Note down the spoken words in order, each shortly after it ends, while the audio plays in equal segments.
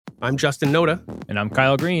I'm Justin Noda. And I'm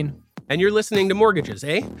Kyle Green. And you're listening to Mortgages,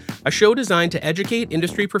 eh? A show designed to educate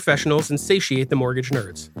industry professionals and satiate the mortgage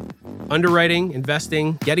nerds. Underwriting,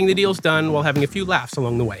 investing, getting the deals done while having a few laughs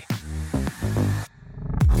along the way.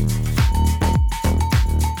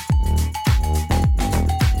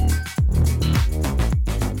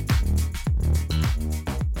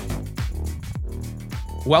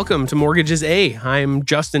 Welcome to Mortgages A. I'm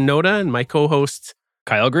Justin Noda and my co-host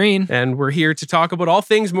Kyle Green. And we're here to talk about all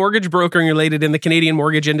things mortgage brokering related in the Canadian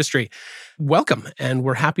mortgage industry. Welcome, and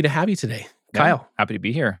we're happy to have you today. Kyle. Happy to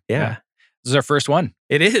be here. Yeah. This is our first one.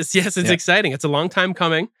 It is. Yes, it's exciting. It's a long time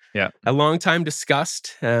coming. Yeah. A long time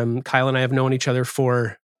discussed. Kyle and I have known each other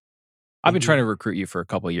for... I've been trying to recruit you for a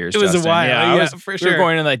couple of years, It was Justin. a while. Yeah, for sure. We were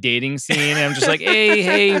going in that dating scene, and I'm just like,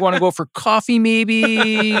 hey, want to go for coffee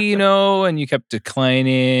maybe, and you kept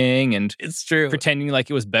declining and it's true, pretending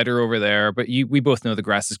like it was better over there. But we both know the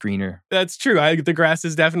grass is greener. That's true. The grass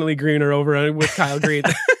is definitely greener over with Kyle Green.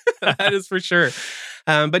 That is for sure.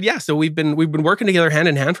 But yeah, so we've been working together hand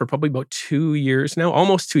in hand for probably about 2 years now,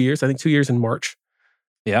 almost 2 years. I think 2 years in March.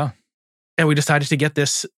 Yeah. And we decided to get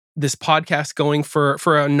this podcast going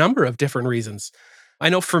for a number of different reasons. I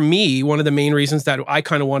know for me, one of the main reasons that I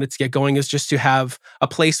kind of wanted to get going is just to have a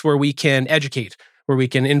place where we can educate, where we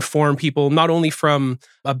can inform people, not only from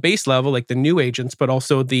a base level, like the new agents, but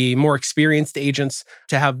also the more experienced agents,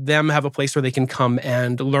 to have them have a place where they can come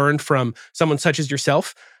and learn from someone such as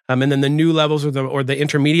yourself. And then the new levels or the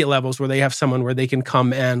intermediate levels where they have someone where they can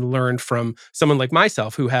come and learn from someone like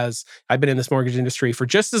myself I've been in this mortgage industry for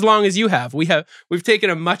just as long as you have. We've taken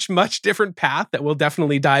a much, much different path that we'll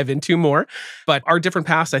definitely dive into more. But our different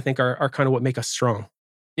paths, I think, are kind of what make us strong.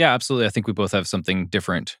 Yeah, absolutely. I think we both have something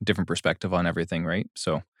different perspective on everything, right?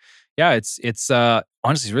 So yeah, it's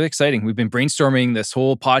honestly really exciting. We've been brainstorming this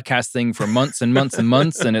whole podcast thing for months and months and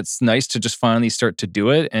months, and it's nice to just finally start to do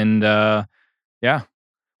it. And yeah.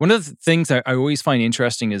 One of the things I always find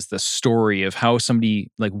interesting is the story of how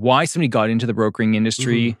why somebody got into the brokering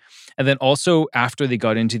industry, and then also after they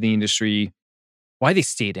got into the industry, why they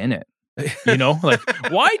stayed in it.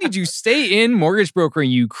 Why did you stay in mortgage brokering,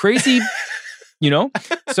 you crazy,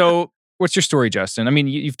 So what's your story, Justin? I mean,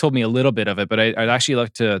 you've told me a little bit of it, but I'd actually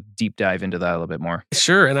like to deep dive into that a little bit more.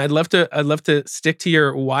 Sure, and I'd love to stick to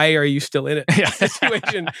your "why are you still in it"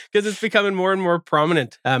 situation, because it's becoming more and more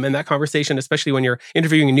prominent in that conversation, especially when you're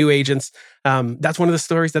interviewing new agents. That's one of the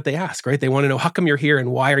stories that they ask, right? They want to know, how come you're here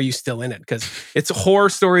and why are you still in it? Because it's horror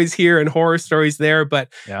stories here and horror stories there,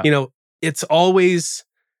 but it's always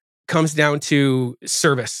comes down to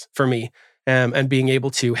service for me. And being able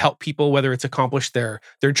to help people, whether it's accomplish their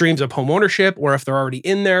dreams of home ownership, or if they're already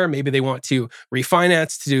in there, maybe they want to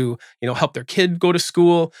refinance to help their kid go to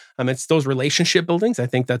school. It's those relationship buildings. I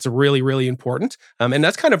think that's really, really important. And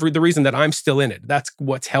that's kind of the reason that I'm still in it. That's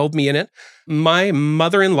what's held me in it. My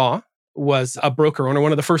mother-in-law was a broker owner,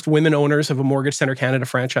 one of the first women owners of a Mortgage Centre Canada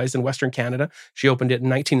franchise in Western Canada. She opened it in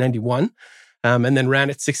 1991 and then ran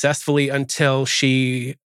it successfully until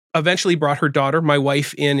she eventually brought her daughter, my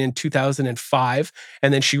wife, in 2005.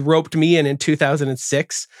 And then she roped me in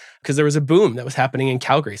 2006 because there was a boom that was happening in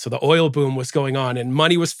Calgary. So the oil boom was going on and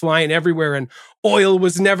money was flying everywhere and oil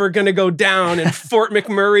was never going to go down. And Fort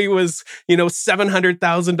McMurray was,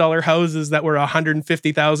 $700,000 houses that were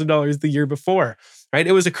 $150,000 the year before. Right?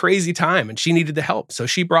 It was a crazy time and she needed the help. So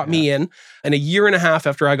she brought me in, and a year and a half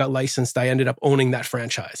after I got licensed, I ended up owning that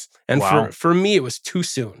franchise. And for me, it was too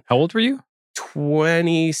soon. How old were you?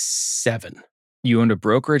 27. You owned a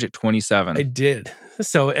brokerage at 27. I did.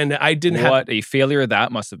 So, and I didn't have... What a failure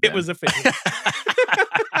that must have been. It was a failure.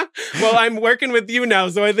 Well, I'm working with you now,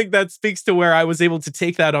 so I think that speaks to where I was able to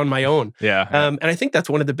take that on my own. Yeah. And I think that's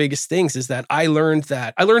one of the biggest things is that I learned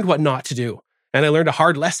what not to do. And I learned a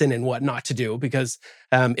hard lesson in what not to do because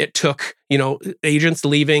it took, agents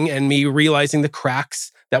leaving and me realizing the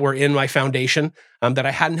cracks that were in my foundation that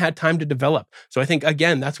I hadn't had time to develop. So I think,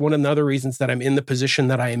 again, that's one of the other reasons that I'm in the position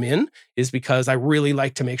that I am in, is because I really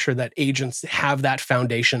like to make sure that agents have that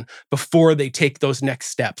foundation before they take those next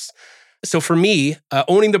steps. So for me,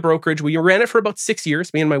 owning the brokerage, we ran it for about 6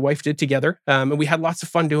 years. Me and my wife did together. And we had lots of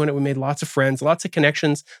fun doing it. We made lots of friends, lots of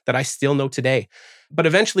connections that I still know today. But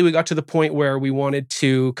eventually we got to the point where we wanted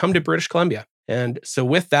to come to British Columbia. And so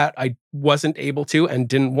with that, I wasn't able to and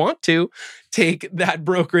didn't want to take that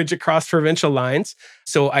brokerage across provincial lines.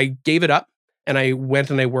 So I gave it up and I went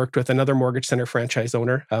and I worked with another Mortgage Centre franchise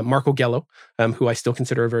owner, Marco Gello, who I still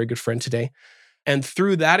consider a very good friend today. And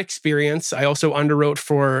through that experience, I also underwrote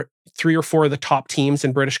for 3 or 4 of the top teams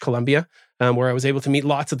in British Columbia, where I was able to meet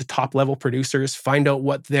lots of the top level producers, find out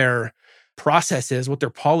what their processes, what their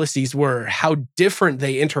policies were, how different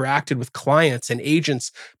they interacted with clients and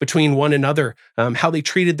agents between one another, how they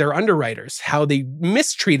treated their underwriters, how they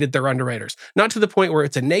mistreated their underwriters, not to the point where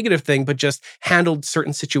it's a negative thing, but just handled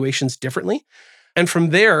certain situations differently. And from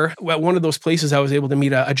there, at one of those places, I was able to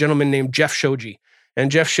meet a gentleman named Jeff Shoji. And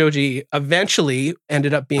Jeff Shoji eventually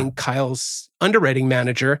ended up being Kyle's underwriting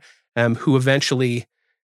manager, who eventually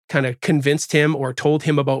kind of convinced him or told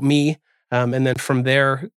him about me. And then from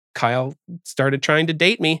there, Kyle started trying to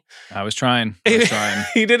date me. I was trying.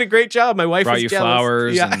 He did a great job. My wife brought was you jealous.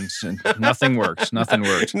 flowers, Yeah. and nothing worked. Nothing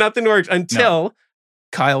worked. Nothing worked until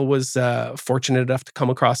Kyle was fortunate enough to come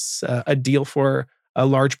across a deal for a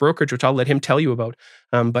large brokerage, which I'll let him tell you about.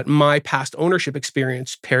 But my past ownership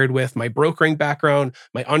experience paired with my brokering background,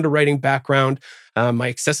 my underwriting background, my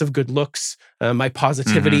excessive good looks, my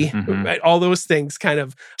positivity, right? All those things kind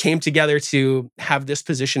of came together to have this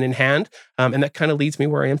position in hand. And that kind of leads me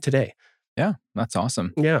where I am today. Yeah, that's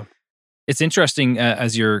awesome. Yeah. It's interesting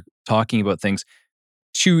as you're talking about things.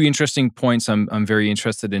 Two interesting points I'm very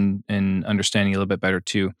interested in understanding a little bit better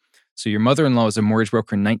too. So your mother-in-law was a mortgage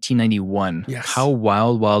broker in 1991. Yes. How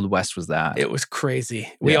wild west was that? It was crazy.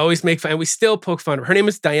 We always make fun, and we still poke fun of her. Her name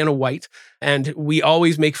is Diana White, and we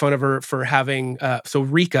always make fun of her for having, so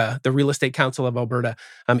RECA, the Real Estate Council of Alberta,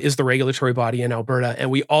 is the regulatory body in Alberta, and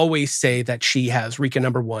we always say that she has RECA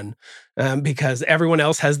number 1, because everyone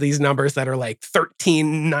else has these numbers that are like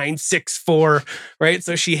 13964, right?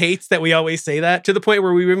 So she hates that we always say that, to the point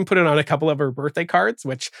where we even put it on a couple of her birthday cards,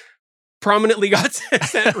 which prominently got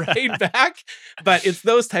sent right back. But it's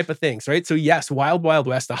those type of things, right? So yes, Wild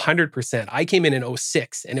West, 100%. I came in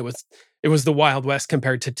 2006, and it was the Wild West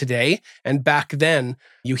compared to today. And back then,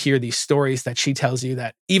 you hear these stories that she tells you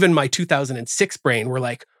that even my 2006 brain were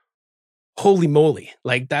like, holy moly,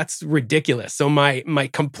 like that's ridiculous. So my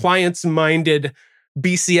compliance-minded,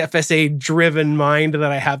 BCFSA-driven mind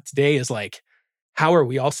that I have today is like, how are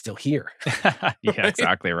we all still here? Yeah,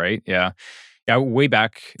 exactly, right? Yeah. Yeah, way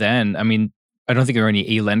back then, I mean, I don't think there were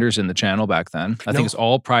any A lenders in the channel back then. I think it's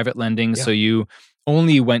all private lending. Yeah. So you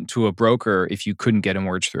only went to a broker if you couldn't get a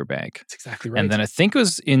mortgage through a bank. That's exactly right. And then I think it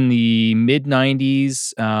was in the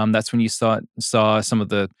mid-90s, that's when you saw some of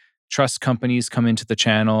the trust companies come into the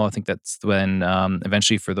channel. I think that's when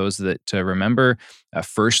eventually, for those that remember,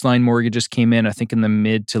 first line mortgages came in, I think in the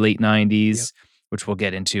mid to late 90s. Yep. Which we'll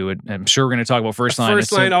get into. And I'm sure we're going to talk about first line.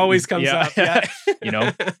 First line always comes up. Yeah.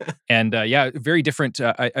 And very different.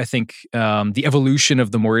 I think the evolution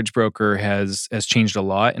of the mortgage broker has changed a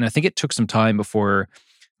lot. And I think it took some time before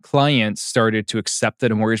clients started to accept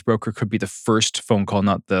that a mortgage broker could be the first phone call,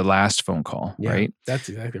 not the last phone call, right? That's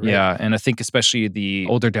exactly right. Yeah. And I think especially the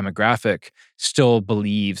older demographic still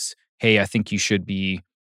believes, hey, I think you should be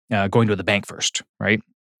going to the bank first, right?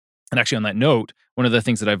 And actually, on that note, one of the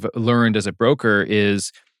things that I've learned as a broker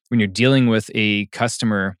is when you're dealing with a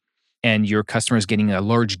customer and your customer is getting a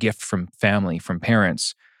large gift from family, from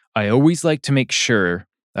parents, I always like to make sure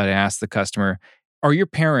that I ask the customer, are your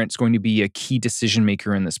parents going to be a key decision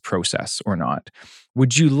maker in this process or not?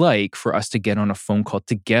 Would you like for us to get on a phone call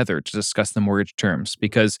together to discuss the mortgage terms?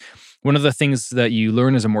 Because one of the things that you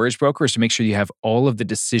learn as a mortgage broker is to make sure you have all of the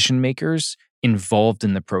decision makers involved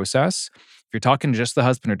in the process. If you're talking to just the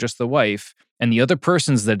husband or just the wife, and the other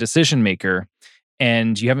person's the decision maker,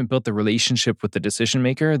 and you haven't built the relationship with the decision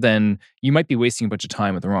maker, then you might be wasting a bunch of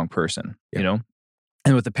time with the wrong person, you know?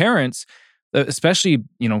 And with the parents, especially,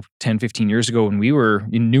 10, 15 years ago when we were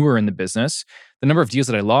newer in the business, the number of deals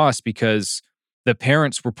that I lost because the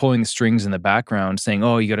parents were pulling the strings in the background saying,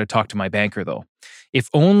 oh, you got to talk to my banker though. If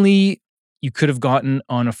only you could have gotten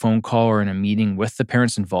on a phone call or in a meeting with the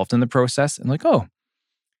parents involved in the process and like, oh,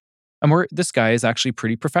 this guy is actually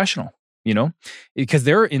pretty professional, because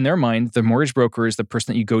they're in their mind, the mortgage broker is the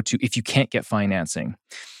person that you go to if you can't get financing,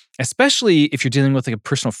 especially if you're dealing with like a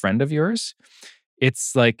personal friend of yours.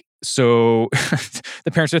 It's like, so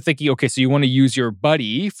the parents are thinking, okay, so you want to use your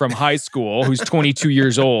buddy from high school who's 22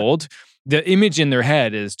 years old. The image in their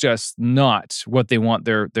head is just not what they want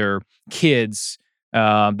their kids,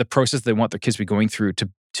 the process they want their kids to be going through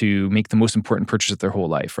to make the most important purchase of their whole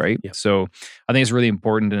life, right? Yep. So I think it's really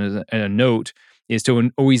important, and a note is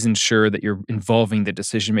to always ensure that you're involving the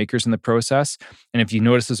decision makers in the process. And if you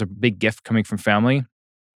notice there's a big gift coming from family,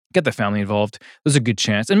 get the family involved. There's a good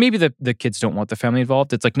chance. And maybe the kids don't want the family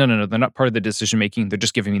involved. It's like, no, they're not part of the decision making. They're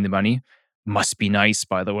just giving me the money. Must be nice,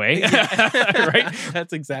 by the way. Right?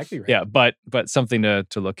 That's exactly right. Yeah, but something to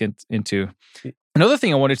look into. Another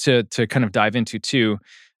thing I wanted to kind of dive into too,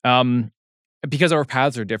 because our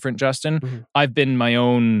paths are different, Justin. Mm-hmm. I've been my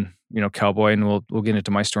own, cowboy, and we'll get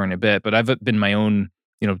into my story in a bit, but I've been my own,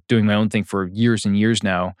 doing my own thing for years and years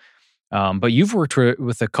now. But you've worked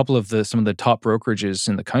with a couple of some of the top brokerages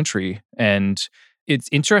in the country, and it's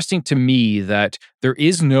interesting to me that there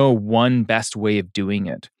is no one best way of doing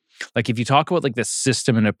it. Like if you talk about like the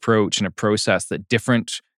system and approach and a process that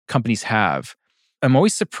different companies have, I'm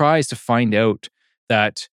always surprised to find out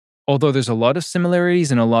that although there's a lot of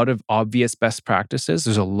similarities and a lot of obvious best practices,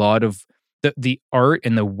 there's a lot of the art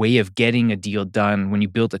and the way of getting a deal done when you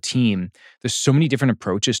build a team. There's so many different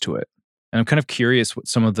approaches to it. And I'm kind of curious what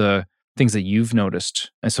some of the things that you've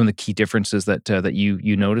noticed and some of the key differences that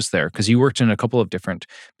you noticed there, because you worked in a couple of different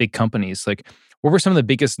big companies. Like, what were some of the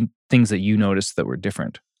biggest things that you noticed that were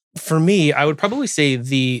different? For me, I would probably say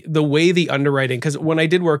the way the underwriting, because when I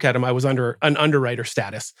did work at them, I was under an underwriter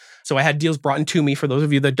status. So I had deals brought into me. For those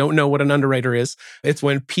of you that don't know what an underwriter is, it's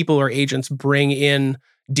when people or agents bring in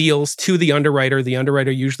deals to the underwriter. The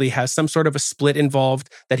underwriter usually has some sort of a split involved,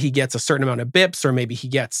 that he gets a certain amount of bips, or maybe he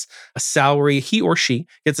gets a salary. He or she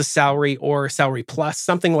gets a salary or a salary plus,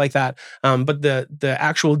 something like that. But the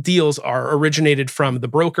actual deals are originated from the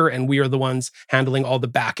broker, and we are the ones handling all the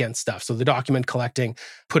back end stuff. So the document collecting,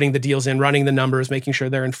 putting the deals in, running the numbers, making sure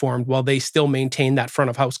they're informed, while they still maintain that front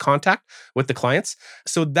of house contact with the clients.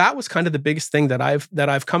 So that was kind of the biggest thing that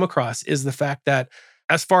I've come across, is the fact that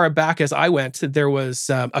as far back as I went, there was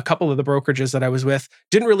a couple of the brokerages that I was with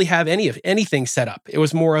didn't really have anything set up. It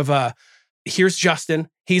was more of a, here's Justin,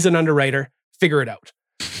 he's an underwriter, figure it out.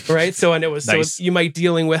 Right. So, and it was, nice. So you might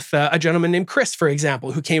dealing with a gentleman named Chris, for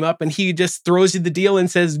example, who came up and he just throws you the deal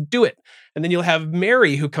and says, do it. And then you'll have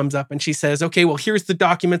Mary who comes up and she says, okay, well, here's the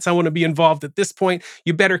documents. I want to be involved at this point.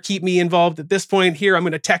 You better keep me involved at this point. Here, I'm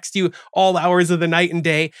going to text you all hours of the night and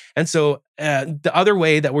day. And so the other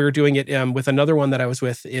way that we were doing it with another one that I was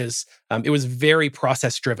with is it was very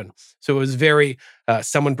process driven. So it was very,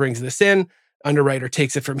 someone brings this in, underwriter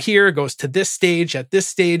takes it from here, goes to this stage. At this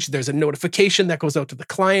stage, there's a notification that goes out to the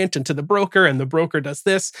client and to the broker, and the broker does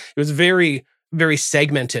this. It was very, very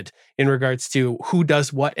segmented in regards to who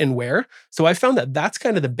does what and where. So I found that that's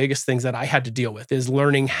kind of the biggest things that I had to deal with, is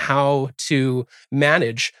learning how to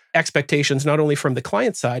manage expectations, not only from the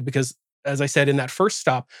client side, because as I said in that first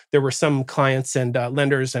stop, there were some clients and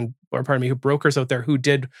lenders brokers out there who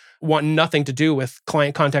did want nothing to do with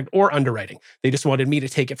client contact or underwriting. They just wanted me to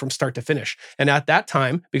take it from start to finish. And at that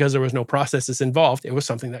time, because there was no processes involved, it was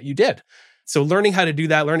something that you did. So learning how to do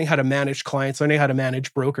that, learning how to manage clients, learning how to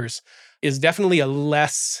manage brokers is definitely a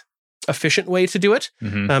less efficient way to do it.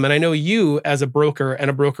 Mm-hmm. And I know you as a broker and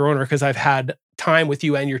a broker owner, because I've had time with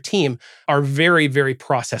you and your team, are very, very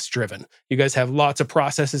process driven. You guys have lots of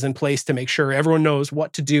processes in place to make sure everyone knows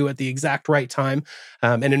what to do at the exact right time.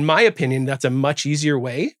 And in my opinion, that's a much easier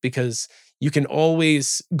way, because you can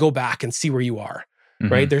always go back and see where you are.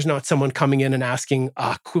 Mm-hmm. Right? There's not someone coming in and asking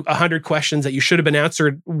 100 questions that you should have been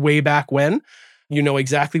answered way back when. You know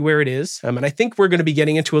exactly where it is. And I think we're going to be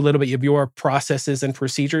getting into a little bit of your processes and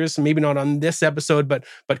procedures, maybe not on this episode, but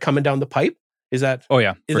coming down the pipe. Is that? Oh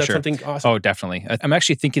yeah, is that sure. Something awesome? Oh, definitely. I'm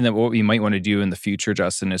actually thinking that what we might want to do in the future,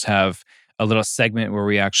 Justin, is have a little segment where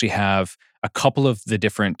we actually have a couple of the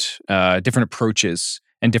different approaches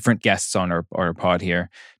and different guests on our pod here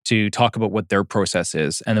to talk about what their process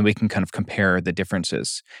is, and then we can kind of compare the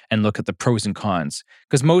differences and look at the pros and cons.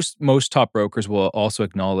 Because most top brokers will also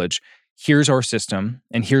acknowledge, here's our system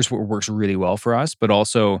and here's what works really well for us, but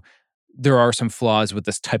also there are some flaws with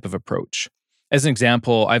this type of approach. As an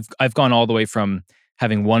example, I've gone all the way from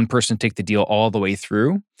having one person take the deal all the way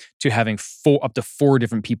through to having up to four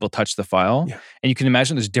different people touch the file. Yeah. And you can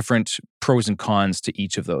imagine there's different pros and cons to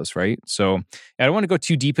each of those, right? So I don't want to go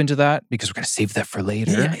too deep into that because we're going to save that for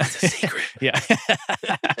later. Yeah, it's a secret. Yeah.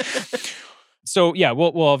 So yeah,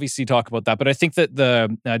 we'll obviously talk about that. But I think that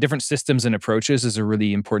the different systems and approaches is a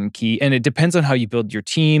really important key. And it depends on how you build your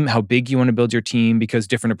team, how big you want to build your team, because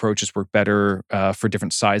different approaches work better for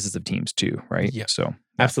different sizes of teams too, right? Yeah. So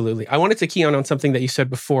absolutely. I wanted to key on something that you said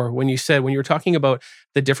before when you were talking about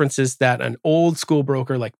the differences that an old school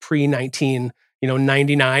broker like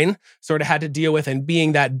pre-99 sort of had to deal with, and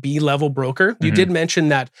being that B-level broker. You did mention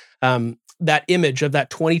that that image of that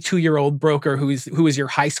 22-year-old broker who is your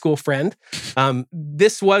high school friend.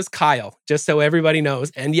 This was Kyle, just so everybody knows.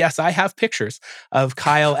 And yes, I have pictures of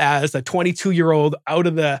Kyle as a 22-year-old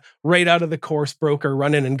right out of the course broker,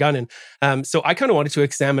 running and gunning. So I kind of wanted to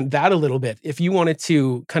examine that a little bit. If you wanted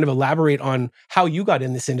to kind of elaborate on how you got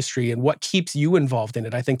in this industry and what keeps you involved in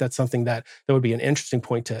it, I think that's something that would be an interesting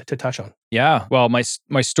point to touch on. Yeah. Well, my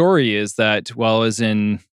story is that while I was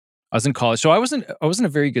in college, so I wasn't a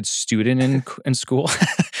very good student in school.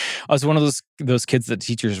 I was one of those kids that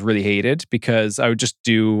teachers really hated, because I would just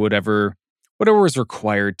do whatever was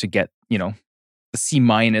required to get the C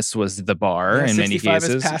minus was the bar in many 65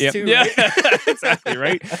 cases. is past Yep. too, Yeah, right? exactly,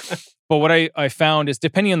 right. But what I found is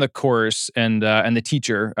depending on the course and the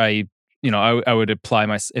teacher, I would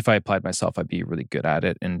if I applied myself, I'd be really good at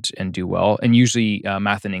it and do well. And usually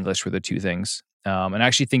math and English were the two things. And I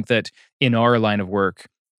actually think that in our line of work,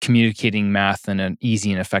 communicating math in an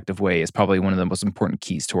easy and effective way is probably one of the most important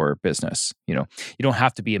keys to our business. You don't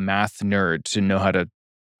have to be a math nerd to know how to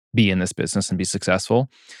be in this business and be successful.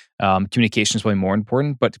 Communication is probably more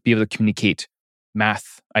important, but to be able to communicate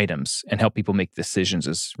math items and help people make decisions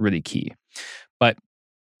is really key. But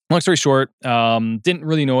long story short, didn't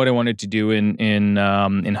really know what I wanted to do in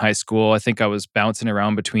high school. I think I was bouncing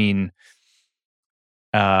around between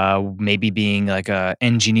maybe being like a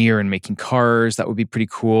engineer and making cars. That would be pretty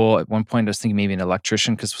cool. At one point, I was thinking maybe an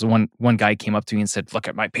electrician because one guy came up to me and said, "Look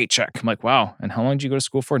at my paycheck." I'm like, "Wow!" And how long did you go to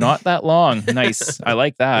school for? Not that long. Nice. I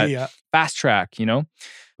like that. Yeah. Fast track,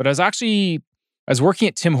 But I was working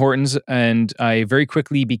at Tim Hortons, and I very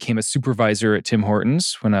quickly became a supervisor at Tim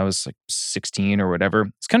Hortons when I was like 16 or whatever.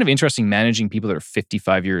 It's kind of interesting managing people that are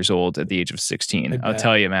 55 years old at the age of 16. I'll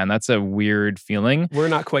tell you, man, that's a weird feeling. We're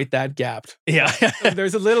not quite that gapped. Yeah.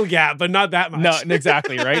 There's a little gap, but not that much. No,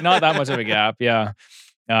 exactly, right? Not that much of a gap, yeah.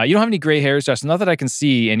 You don't have any gray hairs, Justin. Not that I can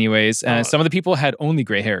see anyways. Some of the people had only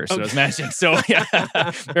gray hairs that I was managing. So yeah,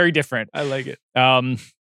 very different. I like it.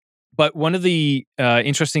 But one of the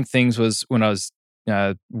interesting things was when I was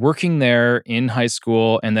working there in high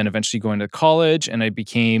school and then eventually going to college, and I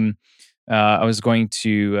was going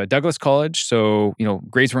to Douglas College. So,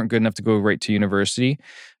 grades weren't good enough to go right to university.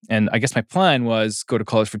 And I guess my plan was go to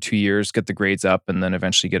college for 2 years, get the grades up, and then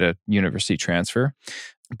eventually get a university transfer.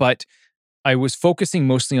 But I was focusing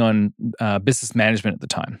mostly on business management at the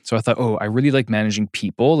time. So I thought, I really like managing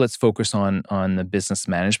people. Let's focus on the business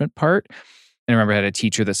management part. And I remember I had a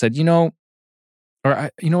teacher that said, you know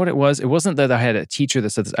what it was? It wasn't that I had a teacher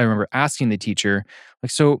that said this. I remember asking the teacher,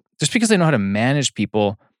 like, so just because I know how to manage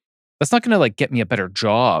people, that's not going to like get me a better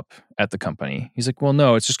job at the company. He's like, well,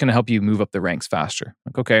 no, it's just going to help you move up the ranks faster.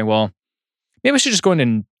 Like, okay, well, maybe I should just go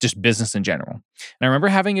into just business in general. And I remember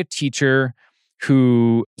having a teacher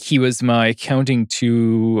he was my accounting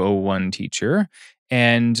 201 teacher.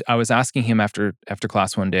 And I was asking him after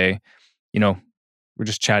class one day, we're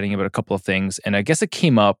just chatting about a couple of things. And I guess it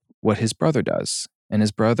came up what his brother does. And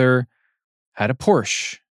his brother had a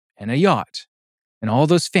Porsche and a yacht and all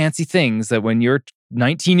those fancy things that when you're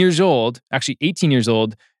 19 years old, actually 18 years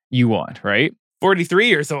old, you want, right? 43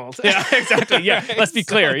 years old. Yeah, exactly. Yeah, let's be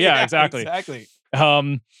clear. Yeah, exactly. Exactly.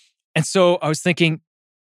 And so I was thinking,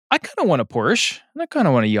 I kind of want a Porsche and I kind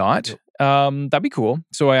of want a yacht. That'd be cool.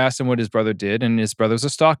 So I asked him what his brother did, and his brother's a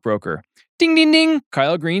stockbroker. Ding, ding, ding.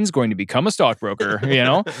 Kyle Green's going to become a stockbroker,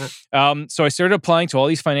 So I started applying to all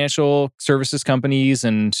these financial services companies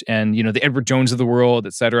and the Edward Jones of the world,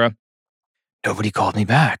 et cetera. Nobody called me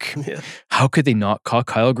back. Yeah. How could they not call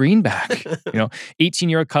Kyle Green back?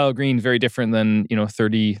 18-year-old Kyle Green, very different than,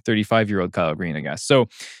 30, 35-year-old Kyle Green, I guess. So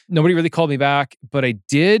nobody really called me back, but I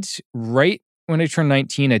did right when I turned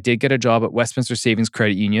 19, I did get a job at Westminster Savings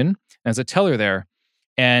Credit Union as a teller there.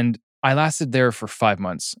 And I lasted there for 5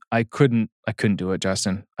 months. I couldn't do it,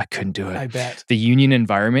 Justin. I couldn't do it. I bet. The union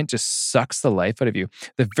environment just sucks the life out of you.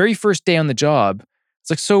 The very first day on the job, it's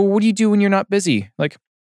like, so what do you do when you're not busy? Like,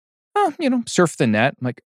 surf the net. I'm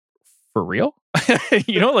like, for real?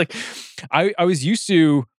 I was used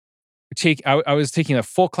to I was taking a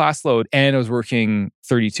full class load and I was working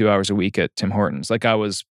 32 hours a week at Tim Hortons. Like I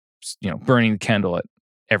was, burning the candle at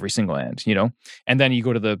every single end, And then you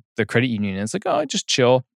go to the credit union and it's like, oh, just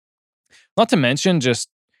chill. Not to mention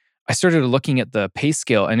I started looking at the pay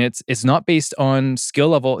scale, and it's not based on skill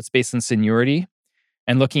level, it's based on seniority,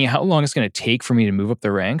 and looking at how long it's going to take for me to move up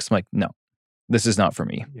the ranks. I'm like, no, this is not for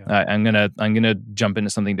me. Yeah. I'm gonna jump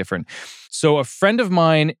into something different. So a friend of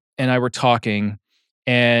mine and I were talking,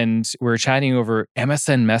 and we're chatting over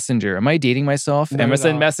MSN Messenger. Am I dating myself? Not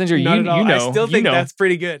MSN Messenger, Not at all. know. I still think that's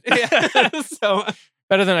pretty good. Yeah. So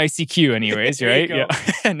better than ICQ, anyways, right?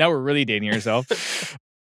 Yeah. Now we're really dating yourself.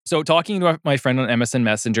 So talking to my friend on MSN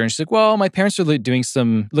Messenger, and she's like, "Well, my parents are looking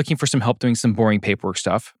for some help doing some boring paperwork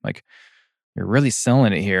stuff." I'm like, you're really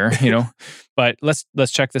selling it here, But let's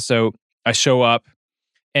check this out. I show up,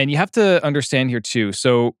 and you have to understand here too.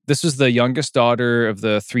 So this was the youngest daughter of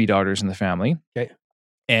the 3 daughters in the family. Okay.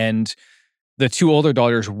 And the 2 older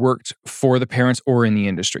daughters worked for the parents or in the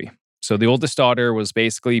industry. So the oldest daughter was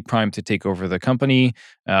basically primed to take over the company.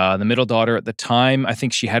 The middle daughter at the time, I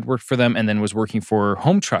think she had worked for them and then was working for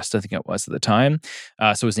Home Trust, I think it was at the time.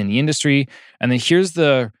 So it was in the industry. And then here's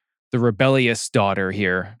the rebellious daughter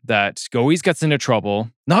here that always gets into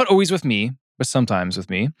trouble. Not always with me, but sometimes with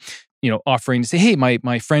me. offering to say, hey,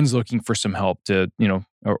 my friend's looking for some help to,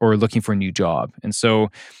 or looking for a new job. And so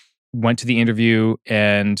went to the interview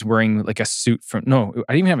and wearing like a suit no,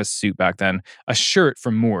 I didn't even have a suit back then, a shirt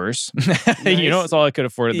from Moore's. Nice. It's all I could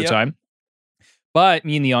afford at the time. But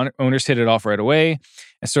me and the owners hit it off right away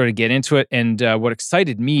and started to get into it. And what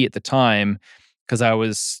excited me at the time, because I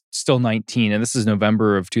was still 19, and this is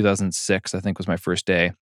November of 2006, I think was my first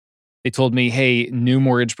day. They told me, hey, new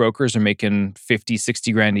mortgage brokers are making 50,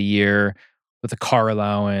 60 grand a year with a car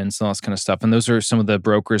allowance and all this kind of stuff. And those are some of the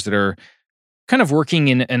brokers that are kind of working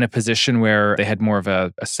in a position where they had more of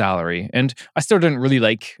a salary. And I still didn't really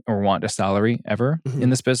like or want a salary ever in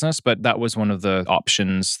this business, but that was one of the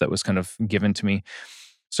options that was kind of given to me.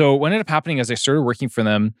 So what ended up happening as I started working for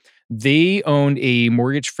them, they owned a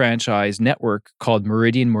mortgage franchise network called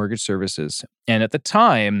Meridian Mortgage Services. And at the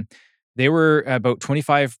time, they were about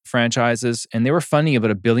 25 franchises and they were funding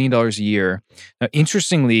about $1 billion a year. Now,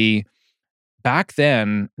 interestingly, back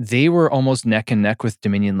then, they were almost neck and neck with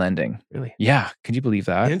Dominion Lending. Really? Yeah. Could you believe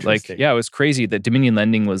that? Interesting. It was crazy that Dominion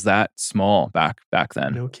Lending was that small back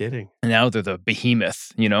then. No kidding. And now they're the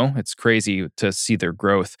behemoth, It's crazy to see their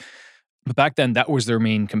growth. But back then, that was their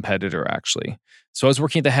main competitor, actually. So I was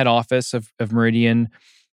working at the head office of Meridian,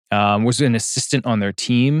 was an assistant on their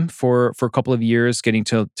team for a couple of years, getting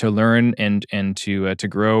to learn and to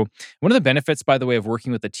grow. One of the benefits, by the way, of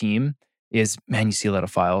working with the team is, man, you see a lot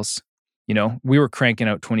of files. We were cranking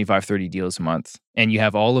out 25, 30 deals a month, and you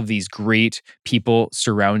have all of these great people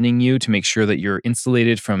surrounding you to make sure that you're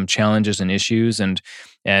insulated from challenges and issues. And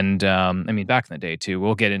I mean, back in the day too,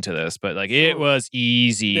 we'll get into this, but it was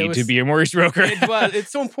easy to be a mortgage broker.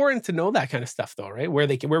 It's so important to know that kind of stuff though, right?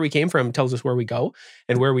 Where we came from tells us where we go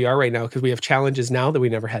and where we are right now, because we have challenges now that we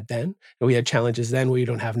never had then. And we had challenges then we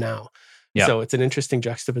don't have now. Yeah. So it's an interesting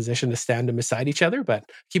juxtaposition to stand them beside each other, but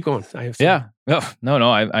keep going. It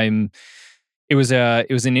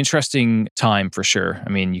was an interesting time for sure. I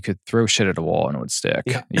mean, you could throw shit at a wall and it would stick,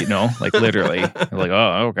 literally. Like,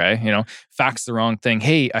 oh, okay. Fax the wrong thing.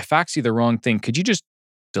 Hey, I faxed you the wrong thing. Could you just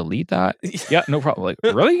delete that? Yeah, no problem. Like,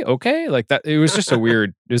 really? Okay. Like that. It was just a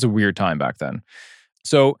weird time back then.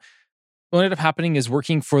 So what ended up happening is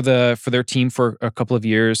working for their team for a couple of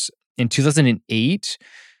years. In 2008,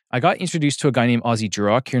 I got introduced to a guy named Ozzie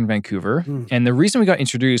Durock here in Vancouver. And the reason we got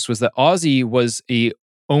introduced was that Ozzie was a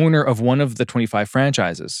owner of one of the 25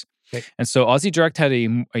 franchises. Okay. And so Ozzie Durock had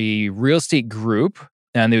a real estate group,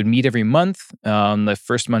 and they would meet every month, the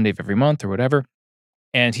first Monday of every month or whatever.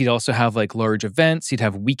 And he'd also have like large events. He'd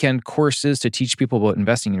have weekend courses to teach people about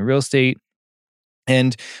investing in real estate.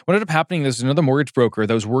 And what ended up happening, there's another mortgage broker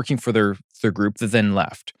that was working for their group that then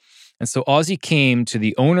left. And so Ozzie came to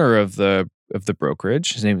the owner of the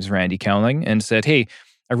brokerage, his name was Randy Cowling, and said, hey,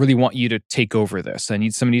 I really want you to take over this. I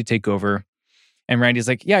need somebody to take over. And Randy's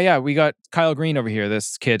like, yeah, we got Kyle Green over here,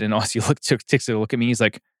 this kid. And Ozzie takes a look at me. He's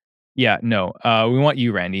like, yeah, no, we want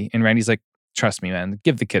you, Randy. And Randy's like, trust me, man,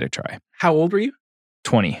 give the kid a try. How old were you?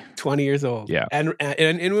 20. 20 years old. Yeah. And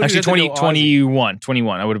actually 21.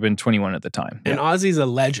 I would have been 21 at the time. And Ozzie's a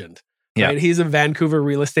legend. Yeah. Right? He's a Vancouver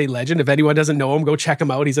real estate legend. If anyone doesn't know him, go check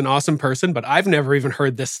him out. He's an awesome person, but I've never even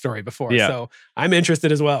heard this story before. Yeah. So I'm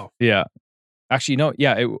interested as well. Yeah. Actually, no.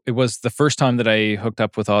 Yeah, it was the first time that I hooked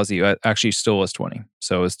up with Ozzie. I actually still was 20.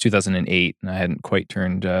 So it was 2008 and I hadn't quite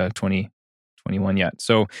turned 21 yet.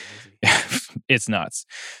 So it's nuts.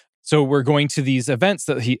 So we're going to these events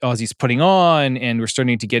that Ozzie's putting on, and we're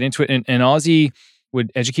starting to get into it. And Ozzie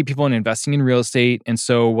would educate people in investing in real estate. And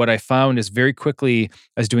so what I found is very quickly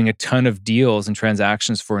I was doing a ton of deals and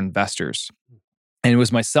transactions for investors. And it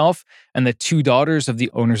was myself and the two daughters of the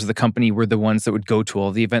owners of the company were the ones that would go to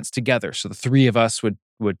all the events together. So the three of us would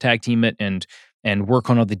tag team it and work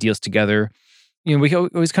on all the deals together. We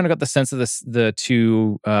always kind of got the sense of the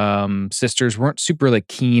two sisters weren't super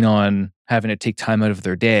keen on having to take time out of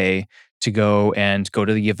their day to go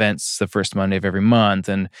to the events the first Monday of every month.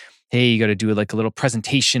 And hey, you got to do a little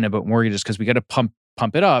presentation about mortgages because we got to pump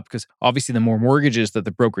it up, because obviously the more mortgages that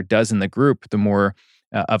the broker does in the group, the more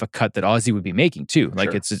of a cut that Ozzie would be making too.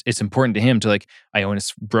 Sure. It's important to him to I own a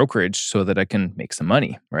brokerage so that I can make some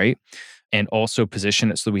money, right? And also position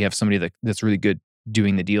it so that we have somebody that's really good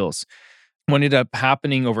doing the deals. What ended up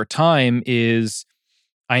happening over time is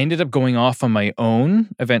I ended up going off on my own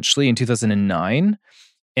eventually in 2009.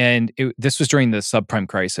 And this was during the subprime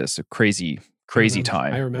crisis, a crazy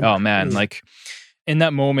time. I remember. Oh man, in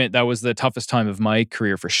that moment, that was the toughest time of my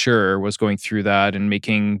career for sure, was going through that and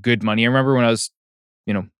making good money. I remember when I was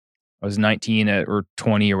 19 or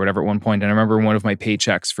 20 or whatever at one point, and I remember one of my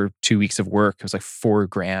paychecks for 2 weeks of work, it was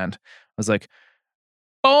 $4,000. I was like,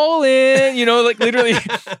 all in, literally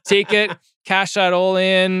take it. cash that all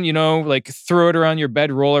in, like throw it around your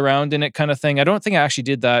bed, roll around in it kind of thing. I don't think I actually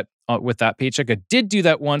did that with that paycheck. I did do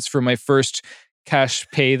that once for my first cash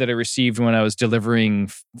pay that I received when I was delivering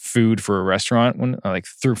food for a restaurant. When I like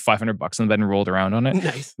threw $500 in the bed and rolled around on it.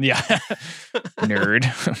 Nice. Yeah.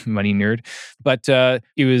 Nerd. Money nerd. But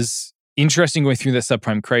it was interesting going through the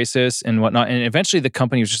subprime crisis and whatnot. And eventually the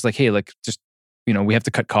company was just like, hey, like just, we have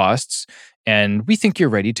to cut costs and we think you're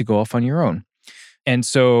ready to go off on your own. And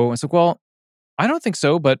so I was like, well, I don't think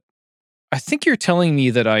so, but I think you're telling me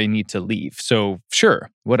that I need to leave. So sure,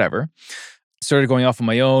 whatever. Started going off on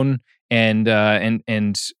my own. And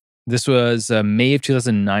this was May of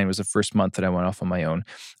 2009 was the first month that I went off on my own.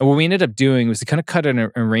 And what we ended up doing was to kind of cut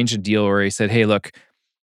and arrange a deal where he said, hey, look,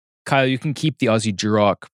 Kyle, you can keep the Aussie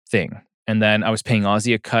Duroc thing. And then I was paying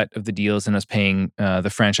Aussie a cut of the deals and I was paying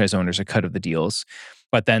the franchise owners a cut of the deals.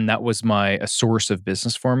 But then that was a source of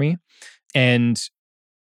business for me. And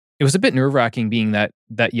it was a bit nerve-wracking being that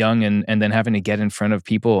young and then having to get in front of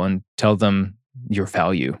people and tell them your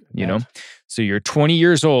value, you know? So you're 20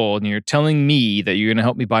 years old and you're telling me that you're going to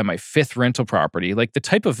help me buy my 5th rental property. Like the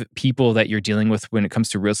type of people that you're dealing with when it comes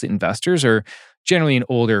to real estate investors are generally an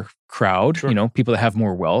older crowd, Sure. People that have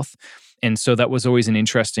more wealth. And so that was always an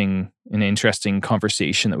interesting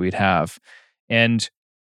conversation that we'd have. And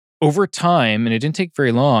over time, and it didn't take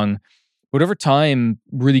very long, but over time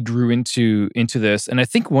really grew into this. And I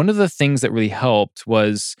think one of the things that really helped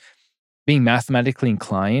was being mathematically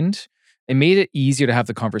inclined. It made it easier to have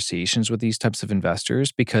the conversations with these types of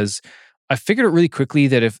investors because I figured out really quickly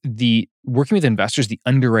that if working with investors, the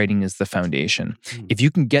underwriting is the foundation. If you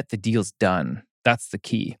can get the deals done, that's the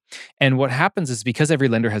key. And what happens is because every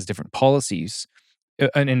lender has different policies,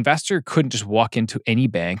 an investor couldn't just walk into any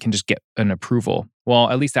bank and just get an approval. Well,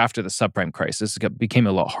 at least after the subprime crisis, it became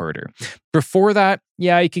a lot harder. Before that,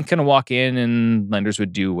 yeah, you can kind of walk in and lenders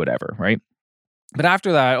would do whatever, right? But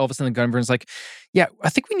after that, all of a sudden the government's like, yeah, I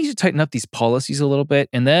think we need to tighten up these policies a little bit.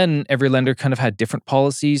 And then every lender kind of had different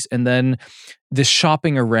policies. And then the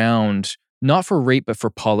shopping around, not for rate, but for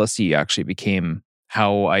policy actually became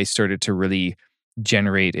how I started to really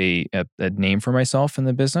generate a name for myself in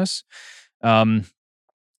the business. And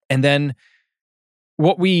then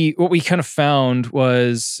what we kind of found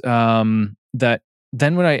was that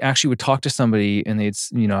then when I actually would talk to somebody and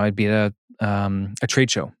I'd be at a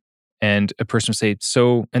trade show. And a person would say,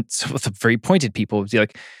 so with the very pointed people would be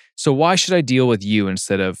like, so why should I deal with you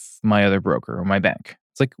instead of my other broker or my bank?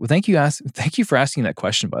 It's like, well, thank you for asking that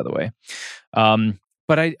question, by the way.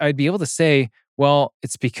 But I'd be able to say, well,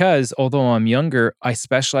 it's because although I'm younger, I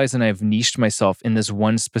specialize and I've niched myself in this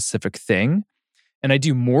one specific thing. And I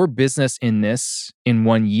do more business in this in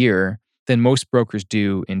 1 year than most brokers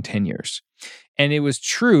do in 10 years. And it was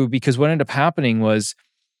true because what ended up happening was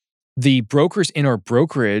the brokers in our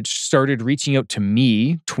brokerage started reaching out to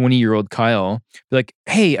me, 20-year-old Kyle, be like,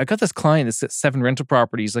 hey, I got this client that's got 7 rental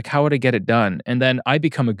properties. Like, how would I get it done? And then I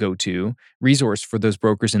become a go-to resource for those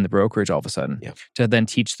brokers in the brokerage all of a sudden to then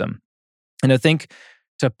teach them. And I think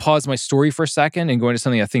to pause my story for a second and go into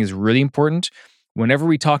something I think is really important, whenever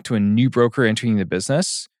we talk to a new broker entering the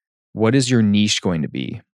business, what is your niche going to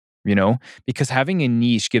be? Because having a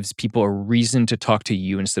niche gives people a reason to talk to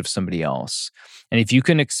you instead of somebody else. And if you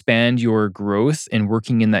can expand your growth and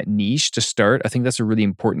working in that niche to start, I think that's a really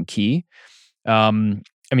important key.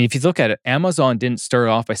 If you look at it, Amazon didn't start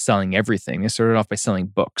off by selling everything. They started off by selling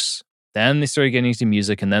books. Then they started getting into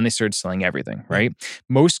music and then they started selling everything, right?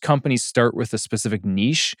 Most companies start with a specific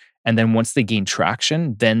niche. And then once they gain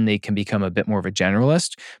traction, then they can become a bit more of a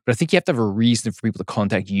generalist. But I think you have to have a reason for people to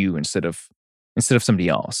contact you instead of somebody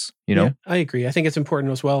else, Yeah, I agree. I think it's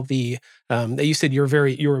important as well. That you said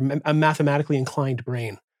you're a mathematically inclined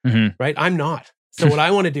brain, right? I'm not. So what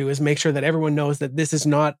I want to do is make sure that everyone knows that this is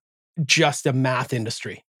not just a math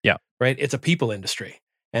industry. Yeah. Right? It's a people industry.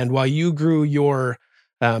 And while you grew your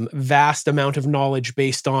vast amount of knowledge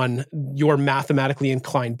based on your mathematically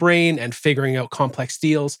inclined brain and figuring out complex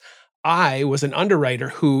deals, I was an underwriter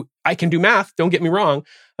who I can do math, don't get me wrong,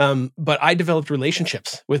 but I developed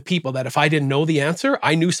relationships with people that if I didn't know the answer,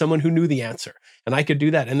 I knew someone who knew the answer and I could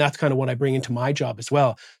do that. And that's kind of what I bring into my job as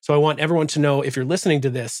well. So I want everyone to know if you're listening to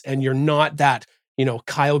this and you're not that,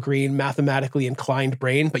 Kyle Green, mathematically inclined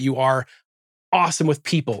brain, but you are awesome with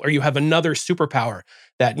people, or you have another superpower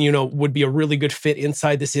that, would be a really good fit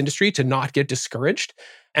inside this industry, to not get discouraged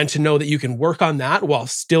and to know that you can work on that while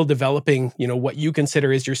still developing, what you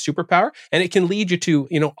consider is your superpower. And it can lead you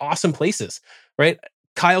to, awesome places, right?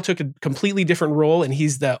 Kyle took a completely different role and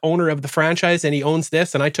he's the owner of the franchise and he owns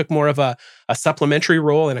this. And I took more of a supplementary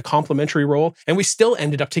role and a complementary role. And we still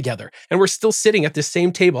ended up together and we're still sitting at this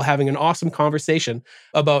same table having an awesome conversation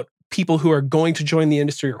about people who are going to join the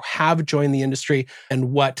industry or have joined the industry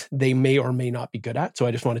and what they may or may not be good at. So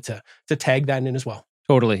I just wanted to tag that in as well.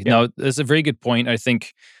 Totally. Yeah. No, that's a very good point. I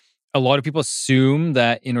think a lot of people assume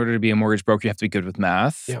that in order to be a mortgage broker, you have to be good with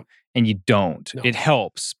math. Yeah. And you don't. No. It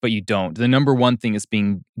helps, but you don't. The number one thing is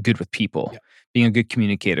being good with people, being a good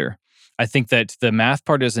communicator. I think that the math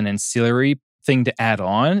part is an ancillary thing to add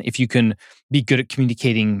on. If you can be good at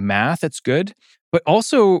communicating math, that's good. But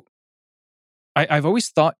also, I've always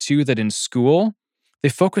thought too that in school, they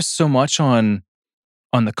focus so much on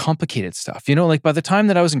the complicated stuff. You know, like by the time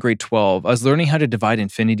that I was in grade 12, I was learning how to divide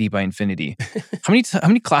infinity by infinity. How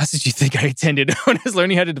many classes do you think I attended when I was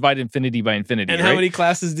learning how to divide infinity by infinity? And right? how many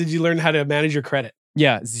classes did you learn how to manage your credit?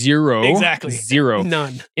 Yeah, zero. Exactly. Zero.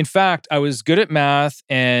 None. In fact, I was good at math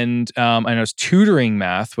and I was tutoring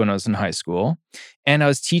math when I was in high school. And I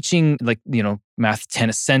was teaching math 10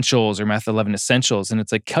 essentials or math 11 essentials. And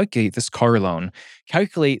it's like, calculate this car loan,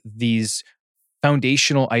 calculate these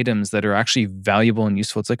foundational items that are actually valuable and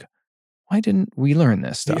useful. It's like, why didn't we learn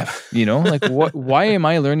this stuff? Yeah. You know, like why am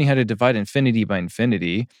I learning how to divide infinity by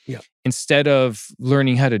infinity instead of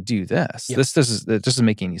learning how to do this? Yeah. That doesn't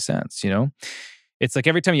make any sense, you know? It's like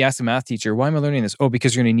every time you ask a math teacher, why am I learning this? Oh,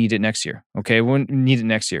 because you're going to need it next year. Okay, we'll need it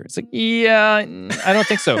next year. It's like, yeah, I don't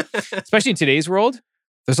think so. Especially in today's world,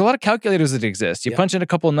 there's a lot of calculators that exist. You punch in a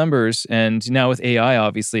couple of numbers, and now with AI,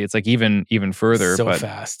 obviously, it's like even further. So but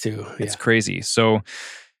fast too. It's crazy. So,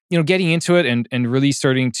 getting into it and really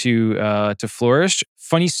starting to flourish.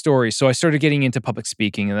 Funny story. So I started getting into public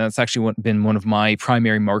speaking, and that's actually been one of my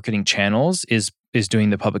primary marketing channels is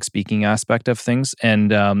doing the public speaking aspect of things.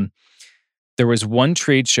 And there was one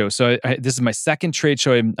trade show. So this is my second trade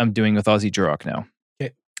show I'm doing with Aussie Duroc now.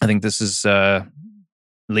 Okay. I think this is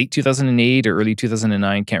late 2008 or early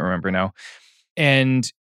 2009. Can't remember now.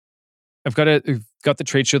 And I've got the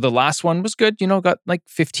trade show. The last one was good. Got like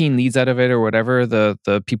 15 leads out of it or whatever.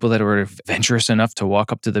 The people that were adventurous enough to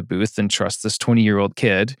walk up to the booth and trust this 20-year-old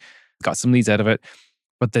kid got some leads out of it.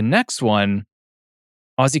 But the next one,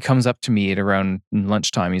 Aussie comes up to me at around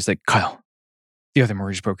lunchtime. He's like, Kyle, the other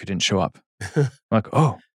mortgage broker didn't show up. I'm like,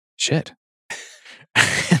 oh, shit.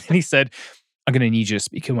 And he said, I'm going to need you to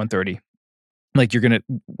speak at 1:30. I'm like, you're going to,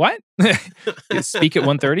 what? Speak at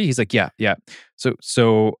 1:30? He's like, yeah.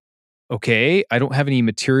 So, okay, I don't have any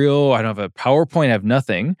material. I don't have a PowerPoint. I have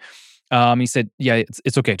nothing. He said, yeah,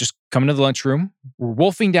 it's okay. Just come into the lunchroom. We're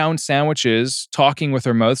wolfing down sandwiches, talking with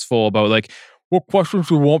our mouths full about like, what questions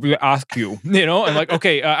we want me to ask you? And like,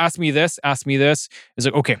 okay, ask me this. It's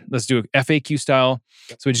like, okay, let's do a FAQ style.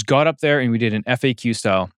 So we just got up there and we did an FAQ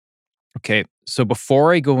style. Okay, so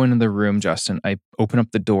before I go into the room, Justin, I open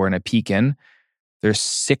up the door and I peek in. There's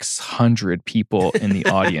 600 people in the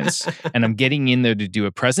audience. And I'm getting in there to do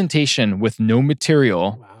a presentation with no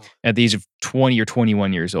material at the age of 20 or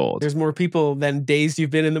 21 years old. There's more people than days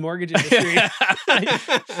you've been in the mortgage industry.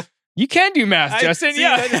 You can do math, Justin.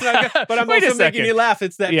 But I'm also making you laugh.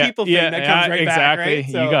 It's that people thing that comes right back, right?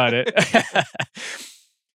 Exactly. You got it.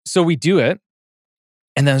 So we do it.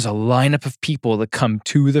 And then there's a lineup of people that come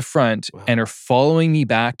to the front and are following me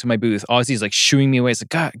back to my booth. Aussie's like shooing me away. It's like,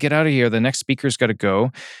 God, get out of here. The next speaker's got to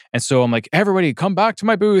go. And so I'm like, everybody come back to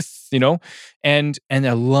my booth, and a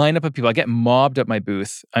lineup of people. I get mobbed at my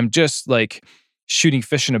booth. I'm just like shooting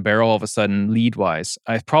fish in a barrel all of a sudden, lead-wise.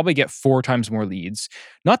 I probably get 4 times more leads.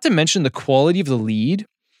 Not to mention the quality of the lead.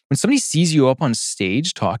 When somebody sees you up on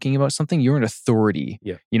stage talking about something, you're an authority.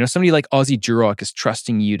 Yeah. Somebody like Aussie Duroc is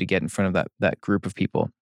trusting you to get in front of that group of people.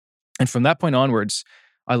 And from that point onwards,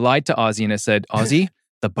 I lied to Aussie and I said, Aussie,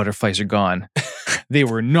 the butterflies are gone. They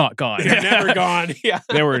were not gone. They're never gone. Yeah.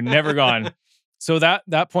 They were never gone. So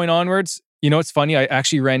that point onwards, it's funny. I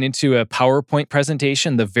actually ran into a PowerPoint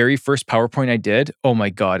presentation. The very first PowerPoint I did, oh my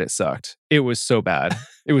God, it sucked. It was so bad.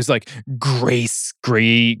 It was like gray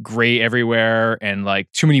everywhere and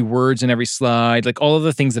like too many words in every slide, like all of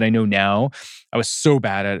the things that I know now. I was so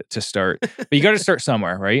bad at it to start. But you got to start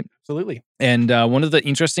somewhere, right? Absolutely. And one of the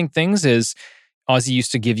interesting things is Aussie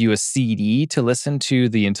used to give you a CD to listen to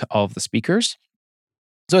all of the speakers.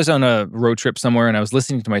 So I was on a road trip somewhere and I was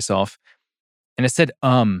listening to myself. And it said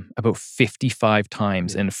about 55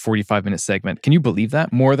 times in a 45-minute segment. Can you believe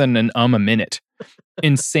that? More than an a minute.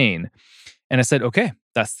 Insane. And I said, okay,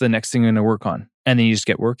 that's the next thing I'm going to work on. And then you just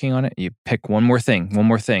get working on it. You pick one more thing.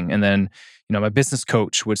 And then, my business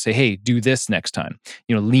coach would say, hey, do this next time.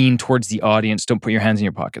 Lean towards the audience. Don't put your hands in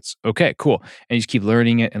your pockets. Okay, cool. And you just keep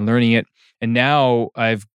learning it. And now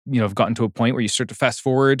I've gotten to a point where you start to fast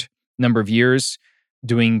forward a number of years,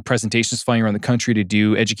 doing presentations flying around the country to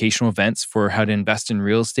do educational events for how to invest in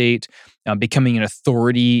real estate, becoming an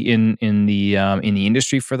authority in the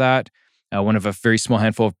industry for that. one of a very small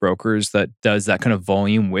handful of brokers that does that kind of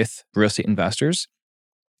volume with real estate investors.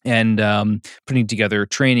 And putting together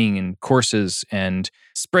training and courses and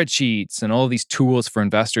spreadsheets and all these tools for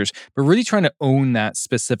investors, but really trying to own that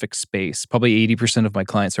specific space. Probably 80% of my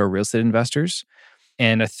clients are real estate investors.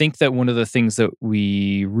 And I think that one of the things that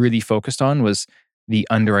we really focused on was the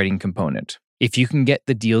underwriting component. If you can get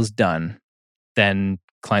the deals done, then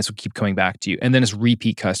clients will keep coming back to you. And then it's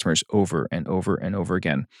repeat customers over and over and over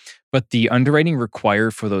again. But the underwriting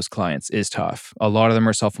required for those clients is tough. A lot of them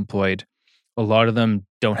are self-employed. A lot of them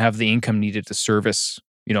don't have the income needed to service,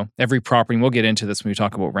 every property. And we'll get into this when we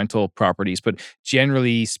talk about rental properties, but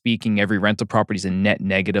generally speaking, every rental property is a net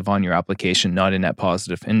negative on your application, not a net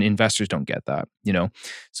positive. And investors don't get that,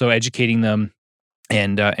 So educating them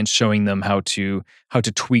and showing them how to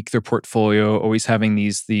tweak their portfolio, always having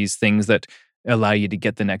these things that allow you to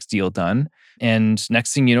get the next deal done. And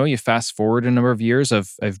next thing you know, you fast forward a number of years.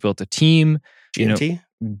 I've built a team.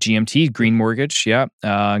 GMT, Green Mortgage. Yeah.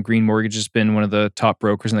 Green Mortgage has been one of the top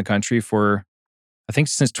brokers in the country for, I think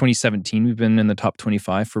since 2017, we've been in the top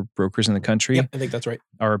 25 for brokers in the country. Yep, I think that's right.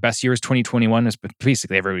 Our best year is 2021. It's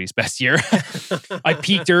basically everybody's best year. I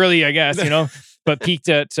peaked early, I guess, but peaked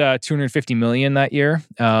at 250 million that year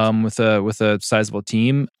with a sizable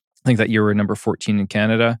team. I think that year we were number 14 in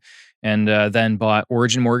Canada. And then bought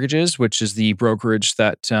Origin Mortgages, which is the brokerage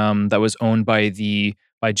that was owned by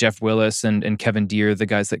Jeff Willis and Kevin Deere, the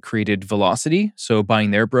guys that created Velocity. So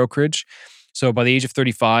buying their brokerage. So by the age of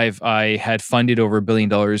 35, I had funded over $1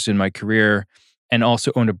 billion in my career and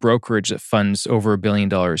also owned a brokerage that funds over $1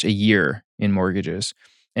 billion a year in mortgages.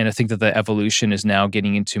 And I think that the evolution is now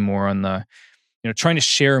getting into more on the, trying to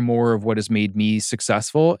share more of what has made me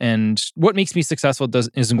successful. And what makes me successful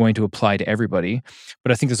isn't going to apply to everybody.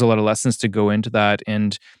 But I think there's a lot of lessons to go into that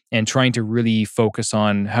and trying to really focus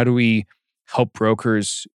on how do we help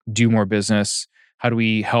brokers do more business? How do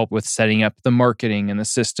we help with setting up the marketing and the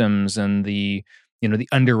systems and the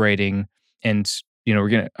underwriting? And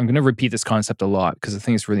I'm gonna repeat this concept a lot because I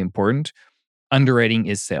think it's really important. Underwriting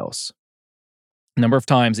is sales. A number of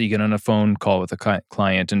times that you get on a phone call with a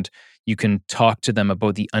client and you can talk to them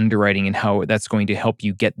about the underwriting and how that's going to help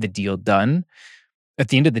you get the deal done. At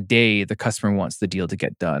the end of the day, the customer wants the deal to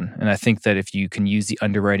get done. And I think that if you can use the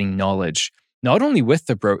underwriting knowledge, not only with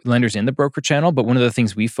the lenders in the broker channel, but one of the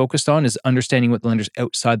things we focused on is understanding what the lenders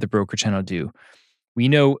outside the broker channel do. We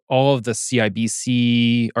know all of the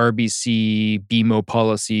CIBC, RBC, BMO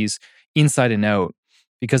policies inside and out.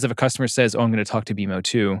 Because if a customer says, I'm going to talk to BMO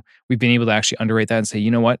too, we've been able to actually underwrite that and say,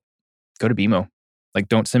 you know what? Go to BMO.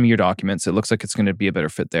 Don't send me your documents. It looks like it's going to be a better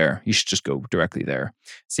fit there. You should just go directly there.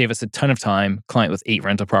 Save us a ton of time. Client with 8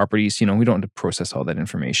 rental properties, we don't have to process all that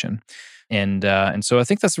information. And so I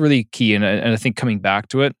think that's really key. And I think coming back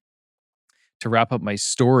to it, to wrap up my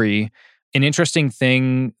story, an interesting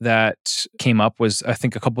thing that came up was I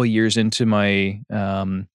think a couple of years into me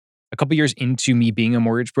being a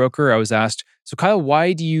mortgage broker, I was asked, so Kyle,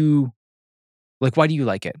 why do you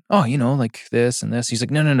like it? Oh, like this and this. He's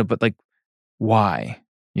like, no, but why?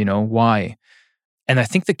 Why? And I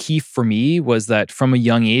think the key for me was that from a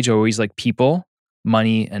young age, I always like people,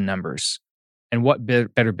 money, and numbers. And what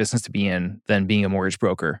better business to be in than being a mortgage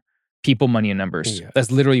broker? People, money, and numbers. Yeah.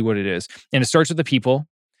 That's literally what it is. And it starts with the people.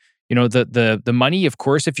 The money, of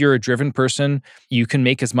course, if you're a driven person, you can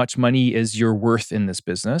make as much money as you're worth in this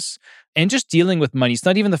business. And just dealing with money. It's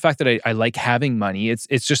not even the fact that I like having money. It's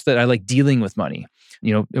just that I like dealing with money.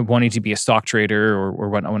 Wanting to be a stock trader or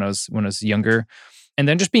whatnot when I was younger. And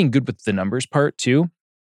then just being good with the numbers part too.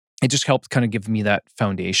 It just helped kind of give me that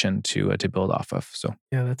foundation to build off of. So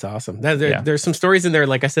yeah, that's awesome. There's some stories in there,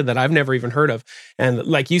 like I said, that I've never even heard of. And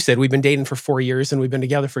like you said, we've been dating for 4 years and we've been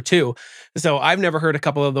together for 2. So I've never heard a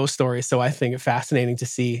couple of those stories. So I think it's fascinating to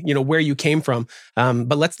see, where you came from.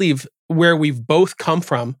 But let's leave where we've both come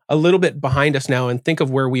from a little bit behind us now and think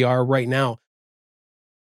of where we are right now.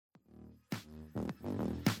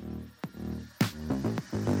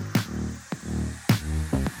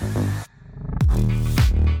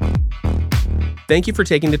 Thank you for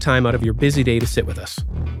taking the time out of your busy day to sit with us.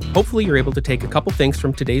 Hopefully you're able to take a couple things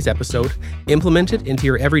from today's episode, implement it into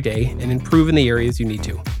your everyday, and improve in the areas you need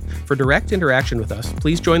to. For direct interaction with us,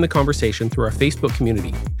 please join the conversation through our Facebook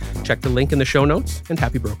community. Check the link in the show notes, and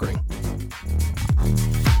happy brokering.